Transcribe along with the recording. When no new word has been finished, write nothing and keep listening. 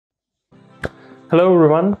Hello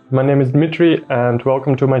everyone, my name is Dmitry and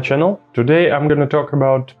welcome to my channel. Today I'm gonna talk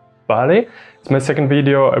about Bali. It's my second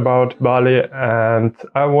video about Bali and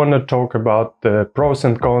I want to talk about the pros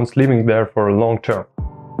and cons living there for a long term.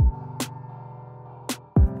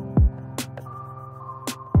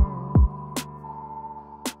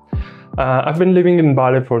 I've been living in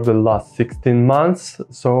Bali for the last 16 months,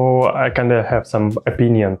 so I kind of have some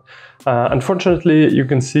opinion. Unfortunately, you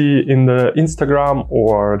can see in the Instagram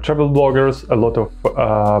or travel bloggers a lot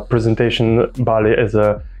of presentation Bali as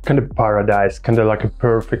a kind of paradise, kind of like a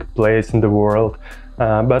perfect place in the world.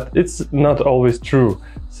 But it's not always true.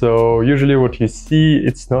 So usually what you see,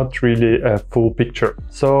 it's not really a full picture.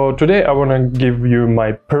 So today I want to give you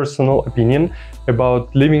my personal opinion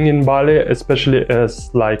about living in Bali, especially as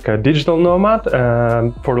like a digital nomad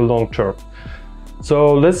for the long term.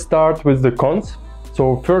 So let's start with the cons.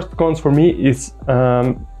 So first cons for me is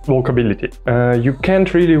walkability. You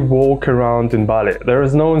can't really walk around in Bali. There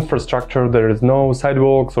is no infrastructure, there is no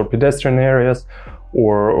sidewalks or pedestrian areas,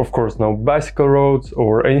 or of course no bicycle roads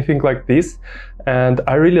or anything like this. And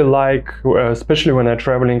I really like, especially when I'm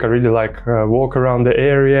traveling, I really like walk around the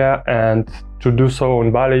area, and to do so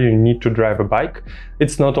in Bali you need to drive a bike.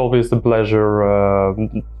 It's not always a pleasure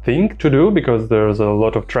thing to do because there's a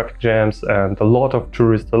lot of traffic jams and a lot of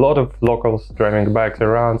tourists, a lot of locals driving bikes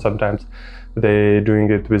around. Sometimes they're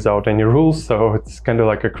doing it without any rules, so it's kind of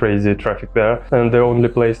like a crazy traffic there. And the only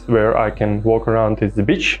place where I can walk around is the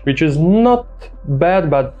beach, which is not bad,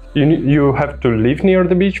 but you have to live near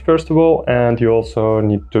the beach first of all, and you also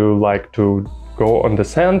need to go on the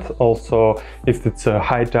sand. Also, if it's a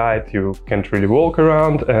high tide, you can't really walk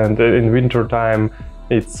around, and in winter time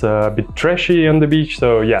it's a bit trashy on the beach.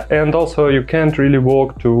 So yeah, and also you can't really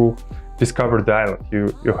walk to discover the island.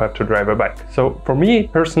 You have to drive a bike. So for me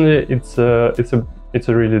personally, it's a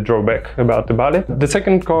really drawback about the Bali. The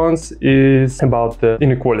second cons is about the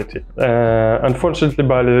inequality. Unfortunately,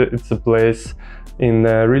 Bali, it's a place in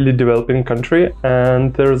a really developing country,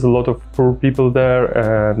 and there's a lot of poor people there,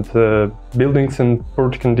 and buildings in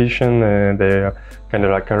poor condition. They are kind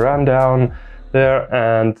of like a rundown there,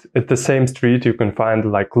 and at the same street you can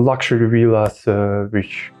find like luxury villas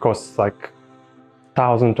which costs like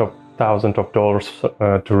thousands of dollars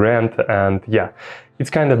to rent. And yeah,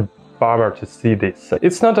 it's kind of bummer to see this.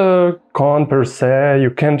 It's not a con per se, you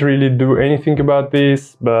can't really do anything about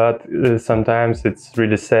this, but sometimes it's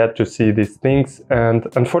really sad to see these things, and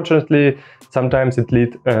unfortunately sometimes it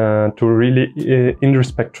leads to really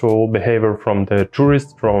irrespectful behavior from the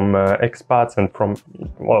tourists, from expats, and from,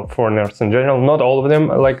 well, foreigners in general. Not all of them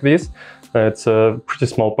like this. It's a pretty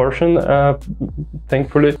small portion,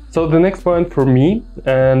 thankfully. So the next point for me,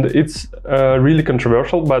 and it's really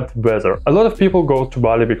controversial, but weather. A lot of people go to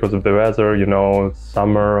Bali because of the weather, you know,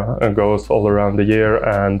 summer goes all around the year,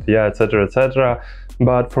 and yeah, etc, etc.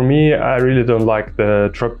 But for me, I really don't like the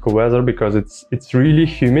tropical weather because it's really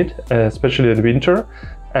humid, especially in winter,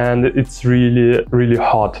 and it's really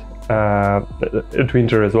hot at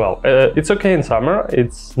winter as well. It's okay in summer,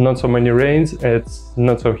 it's not so many rains, it's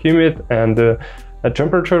not so humid, and the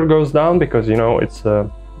temperature goes down because, you know, it's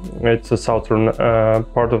a southern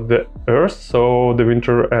part of the earth, so the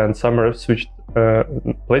winter and summer switched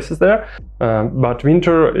places there. But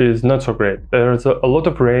winter is not so great. There's a lot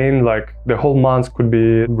of rain, like the whole month could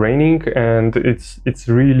be raining, and it's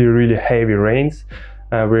really heavy rains.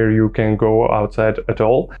 Where you can go outside at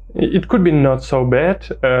all. It could be not so bad,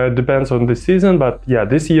 depends on the season, but yeah,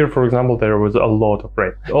 this year, for example, there was a lot of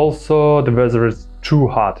rain. Also, the weather is too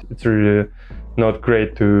hot. It's really not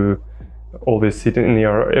great to always sit in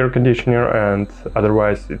your air conditioner, and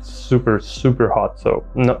otherwise it's super hot. So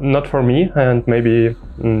not for me, and maybe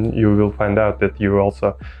you will find out that you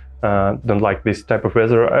also don't like this type of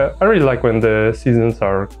weather. I really like when the seasons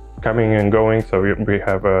are coming and going, so we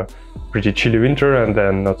have a pretty chilly winter and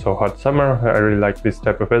then not so hot summer. I really like this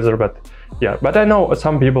type of weather, but yeah, but I know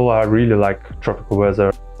some people really like tropical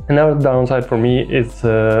weather. Another downside for me is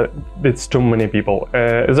it's too many people.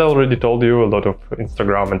 As I already told you, a lot of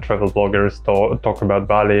Instagram and travel bloggers talk about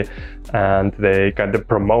Bali, and they kind of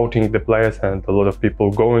promoting the place, and a lot of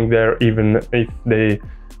people going there even if they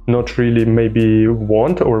not really maybe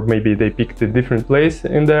want, or maybe they picked a different place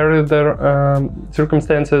in their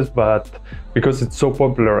circumstances, but because it's so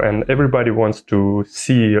popular and everybody wants to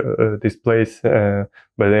see this place by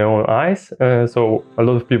their own eyes, so a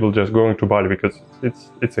lot of people just going to Bali because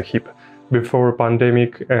it's a hip. Before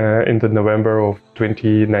pandemic, in the November of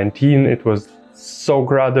 2019, it was so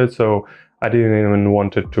crowded, so I didn't even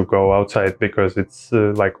want to go outside because it's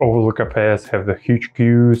like all the cafes have the huge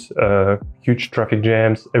queues, huge traffic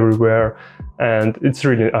jams everywhere, and it's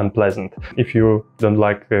really unpleasant. If you don't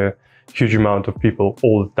like huge amount of people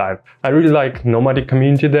all the time. I really like nomadic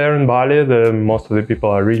community there in Bali. Most of the people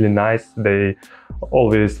are really nice. They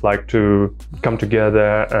always like to come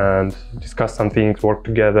together and discuss some things, work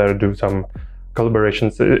together, do some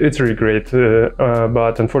collaborations. It's really great,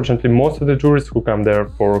 but unfortunately most of the tourists who come there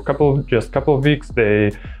for just a couple of weeks,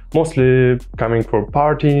 they mostly coming for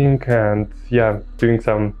partying and doing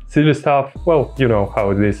some silly stuff. Well, you know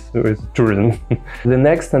how it is with tourism. The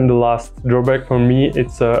next and the last drawback for me,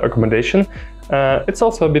 it's accommodation. It's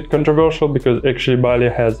also a bit controversial because actually Bali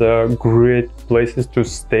has great places to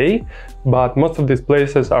stay, but most of these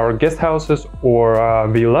places are guest houses or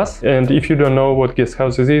villas. And if you don't know what guest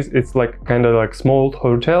houses is, it's like kind of like small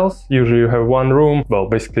hotels. Usually you have one room, well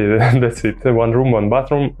basically that's it, one room, one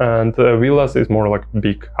bathroom. And villas is more like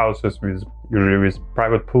big houses usually with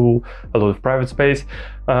private pool, a lot of private space.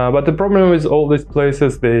 But the problem with all these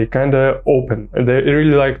places, they kind of open. They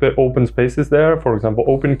really like the open spaces there. For example,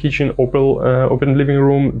 open kitchen, open living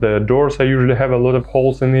room. The doors usually have a lot of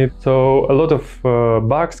holes in it. So a lot of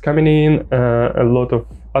bugs coming in, a lot of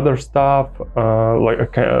other stuff,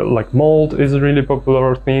 like mold is a really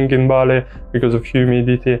popular thing in Bali because of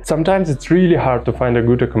humidity. Sometimes it's really hard to find a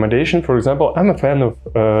good accommodation. For example, I'm a fan of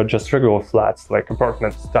just regular flats, like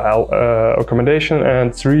apartment style accommodation,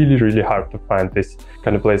 and it's really hard to find this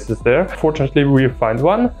kind of places there. Fortunately, we find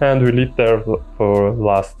one and we lived there for the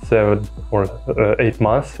last 7 or 8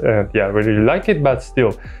 months, and yeah, we really like it, but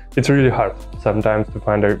still it's really hard sometimes to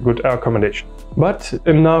find a good accommodation. But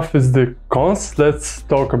enough is the cons, let's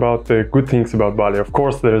talk about the good things about Bali. Of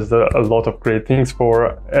course, there's a lot of great things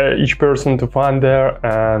for each person to find there,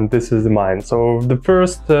 and this is mine. So the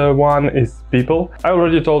first one is people. I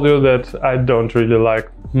already told you that I don't really like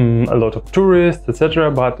a lot of tourists,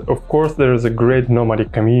 etc. But of course, there is a great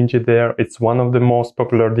nomadic community there. It's one of the most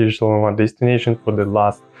popular digital nomad destinations for the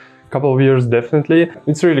last couple of years, definitely.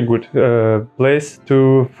 It's a really good place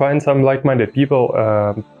to find some like-minded people.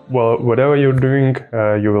 Well, whatever you're doing,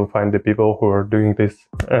 you will find the people who are doing this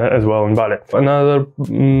as well in Bali. Another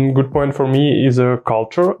good point for me is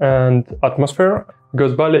culture and atmosphere,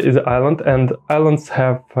 because Bali is an island and islands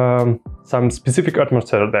have some specific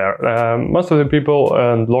atmosphere there. Most of the people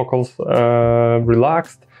and locals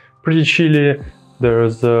relaxed, pretty chilly.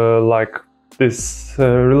 There's like this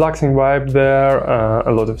relaxing vibe there,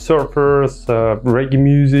 a lot of surfers, reggae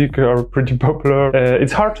music are pretty popular.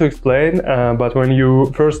 It's hard to explain, but when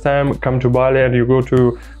you first time come to Bali and you go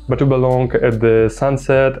to Batu Balong at the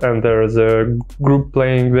sunset and there's a group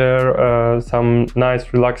playing there, some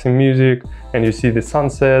nice relaxing music, and you see the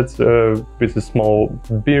sunsets with a small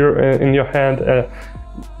beer in your hand,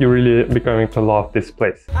 you're really becoming to love this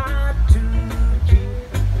place.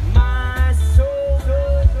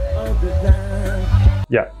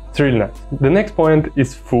 Yeah, it's really nice. The next point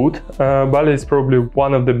is food. Bali is probably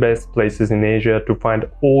one of the best places in Asia to find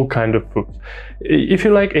all kind of food. If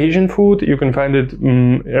you like Asian food, you can find it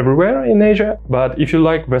everywhere in Asia. But if you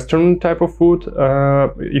like Western type of food,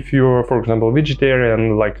 if you're, for example,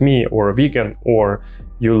 vegetarian like me, or a vegan, or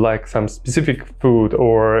you like some specific food,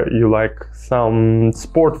 or you like some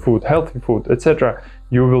sport food, healthy food, etc.,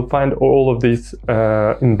 you will find all of this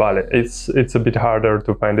in Bali. It's a bit harder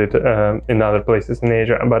to find it in other places in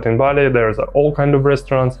Asia, but in Bali there's all kind of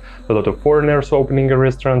restaurants, a lot of foreigners opening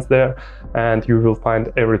restaurants there, and you will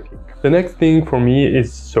find everything. The next thing for me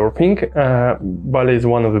is surfing. Bali is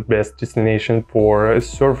one of the best destinations for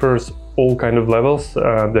surfers, all kind of levels.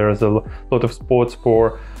 There's a lot of spots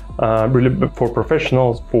for really for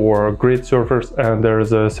professionals, for great surfers, and there's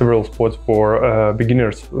several spots for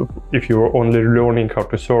beginners. If you're only learning how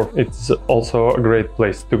to surf, it's also a great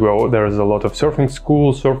place to go. There's a lot of surfing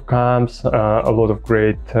schools, surf camps, a lot of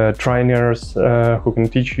great trainers who can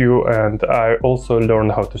teach you, and I also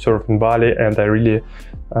learned how to surf in Bali, and I really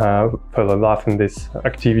fell in love in this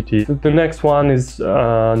activity. The next one is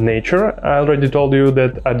nature. I already told you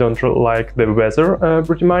that I don't like the weather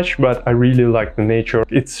pretty much, but I really like the nature.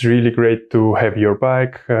 It's really great to have your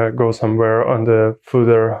bike, go somewhere on the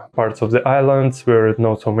further parts of the islands where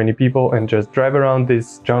not so many people, and just drive around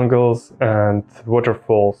these jungles and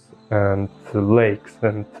waterfalls and lakes,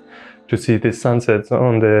 and to see the sunsets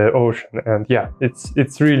on the ocean. And yeah,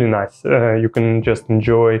 it's really nice. You can just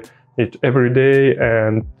enjoy it every day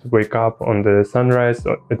and wake up on the sunrise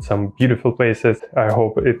at some beautiful places. I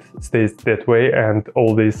hope it stays that way and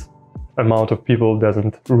all this amount of people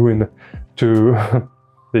doesn't ruin to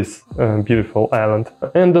this beautiful island.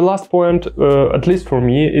 And the last point, at least for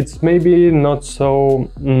me, it's maybe not so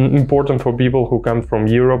important for people who come from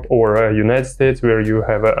Europe or United States, where you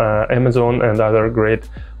have Amazon and other great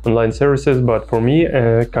online services, but for me,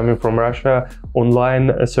 coming from Russia,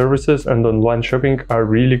 online services and online shopping are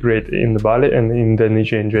really great in Bali and in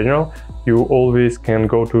Indonesia in general. You always can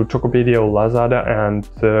go to Tokopedia or Lazada and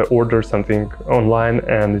order something online,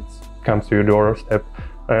 and it comes to your doorstep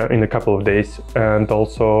in a couple of days. And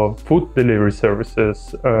also food delivery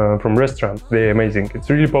services from restaurants, they're amazing. It's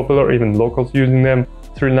really popular, even locals using them.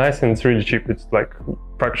 It's really nice and it's really cheap. It's like a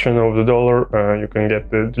fraction of the dollar, you can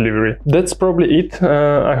get the delivery. That's probably it.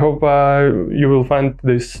 I hope you will find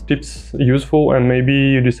these tips useful and maybe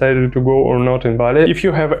you decided to go or not in Bali. If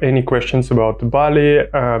you have any questions about Bali,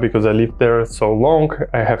 because I lived there so long,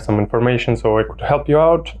 I have some information so I could help you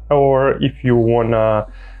out. Or if you wanna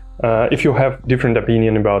if you have different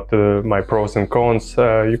opinion about my pros and cons,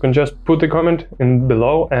 you can just put a comment in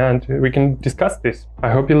below and we can discuss this.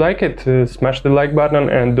 I hope you like it. Smash the like button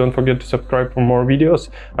and don't forget to subscribe for more videos.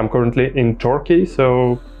 I'm currently in Turkey,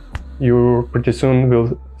 so you pretty soon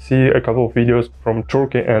will see a couple of videos from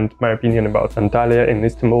Turkey and my opinion about Antalya and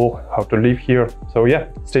Istanbul, how to live here. So yeah,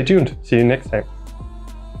 stay tuned. See you next time.